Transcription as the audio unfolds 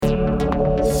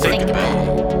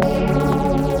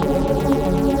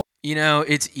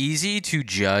It's easy to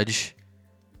judge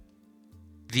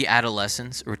the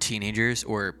adolescents or teenagers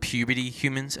or puberty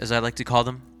humans, as I like to call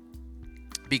them,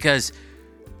 because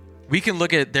we can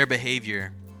look at their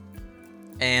behavior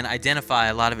and identify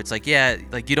a lot of it's like, yeah,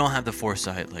 like you don't have the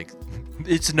foresight, like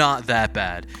it's not that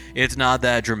bad, it's not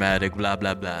that dramatic, blah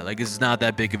blah blah, like it's not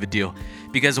that big of a deal.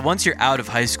 Because once you're out of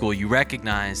high school, you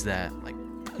recognize that like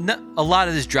a lot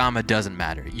of this drama doesn't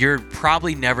matter. You're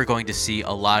probably never going to see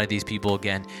a lot of these people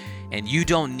again, and you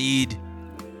don't need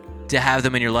to have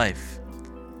them in your life.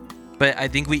 But I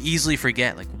think we easily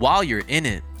forget, like while you're in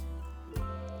it,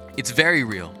 it's very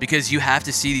real because you have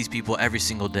to see these people every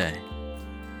single day.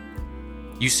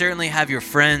 You certainly have your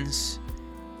friends,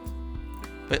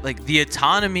 but like the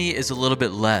autonomy is a little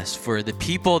bit less for the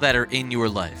people that are in your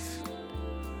life.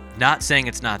 Not saying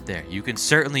it's not there. You can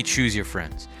certainly choose your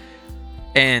friends.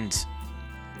 And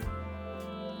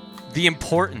the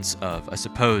importance of, I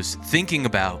suppose, thinking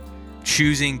about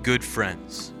choosing good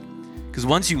friends. Because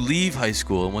once you leave high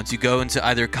school, and once you go into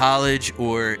either college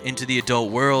or into the adult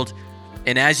world,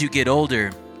 and as you get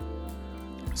older,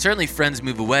 certainly friends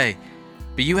move away,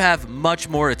 but you have much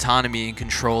more autonomy and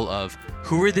control of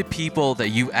who are the people that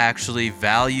you actually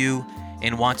value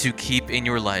and want to keep in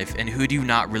your life, and who do you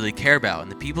not really care about. And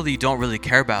the people that you don't really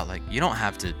care about, like, you don't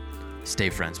have to stay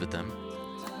friends with them.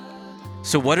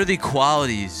 So what are the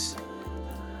qualities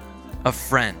of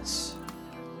friends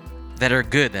that are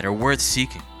good, that are worth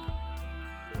seeking?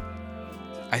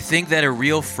 I think that a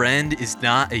real friend is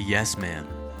not a yes man,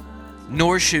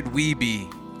 nor should we be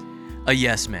a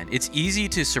yes man. It's easy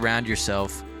to surround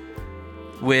yourself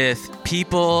with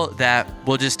people that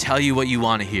will just tell you what you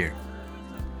want to hear.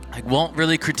 Like, won't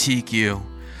really critique you.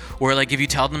 Or like if you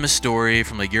tell them a story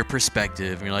from like your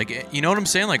perspective and you're like, you know what I'm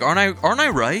saying? Like, aren't I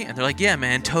right? And they're like, yeah,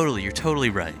 man, totally. You're totally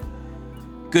right.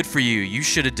 Good for you. You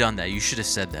should have done that. You should have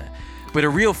said that. But a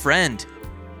real friend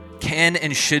can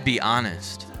and should be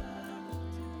honest.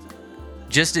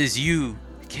 Just as you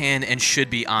can and should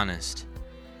be honest.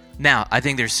 Now, I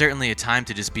think there's certainly a time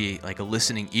to just be like a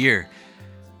listening ear.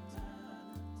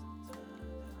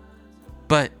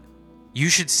 But you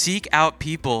should seek out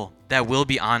people that will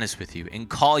be honest with you and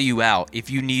call you out if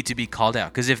you need to be called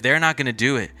out. Because if they're not going to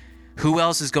do it, who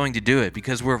else is going to do it?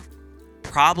 Because we're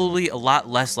probably a lot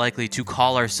less likely to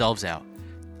call ourselves out,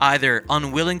 either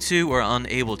unwilling to or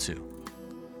unable to.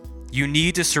 You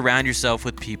need to surround yourself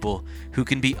with people who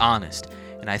can be honest.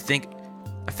 And I think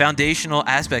a foundational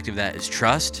aspect of that is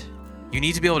trust. You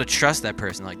need to be able to trust that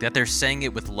person, like that they're saying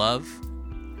it with love.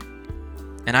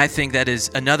 And I think that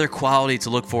is another quality to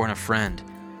look for in a friend,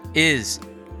 is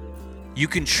you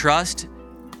can trust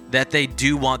that they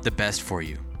do want the best for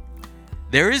you.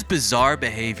 There is bizarre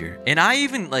behavior. And I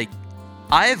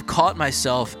have caught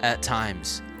myself at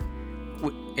times,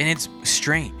 and it's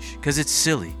strange because it's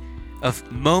silly,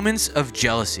 of moments of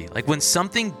jealousy. Like when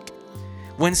something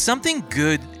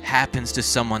good happens to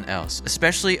someone else,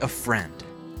 especially a friend,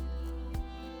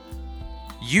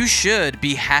 you should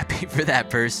be happy for that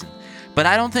person. But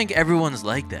I don't think everyone's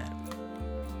like that,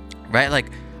 right? Like,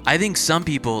 I think some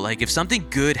people, like, if something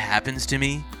good happens to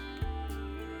me,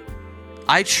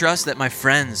 I trust that my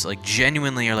friends, like,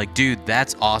 genuinely are like, dude,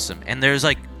 that's awesome. And there's,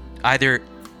 like, either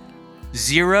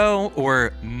zero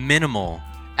or minimal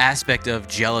aspect of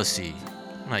jealousy.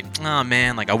 I'm like, oh,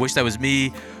 man, like, I wish that was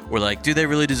me. Or, like, do they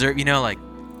really deserve, like,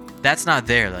 that's not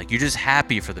there. Like, you're just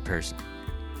happy for the person.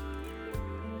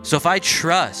 So if I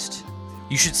trust,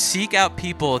 you should seek out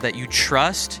people that you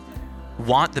trust,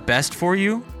 want the best for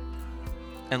you,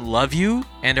 and love you,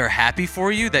 and are happy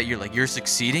for you, that you're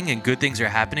succeeding and good things are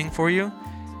happening for you,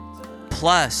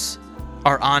 plus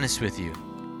are honest with you.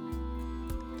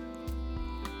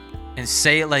 And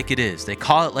say it like it is. They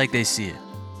call it like they see it.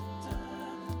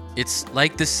 It's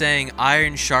like the saying,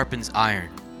 iron sharpens iron.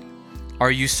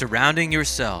 Are you surrounding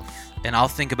yourself, and I'll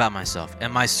think about myself,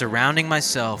 am I surrounding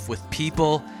myself with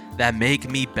people that make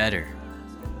me better?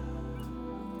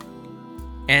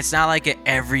 And it's not like an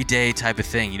everyday type of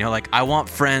thing, like I want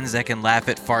friends that can laugh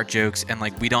at fart jokes and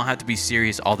like we don't have to be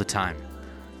serious all the time.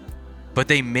 But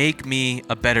they make me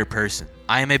a better person.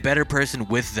 I am a better person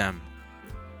with them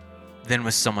than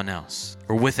with someone else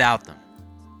or without them.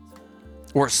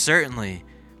 Or certainly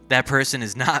that person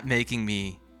is not making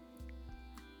me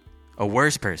a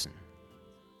worse person.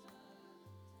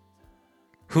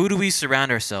 Who do we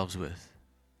surround ourselves with?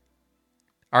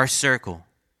 Our circle.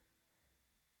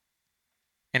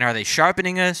 And are they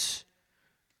sharpening us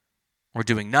or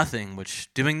doing nothing? Which,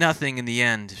 doing nothing in the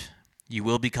end, you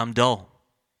will become dull.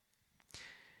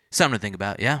 Something to think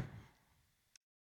about, yeah?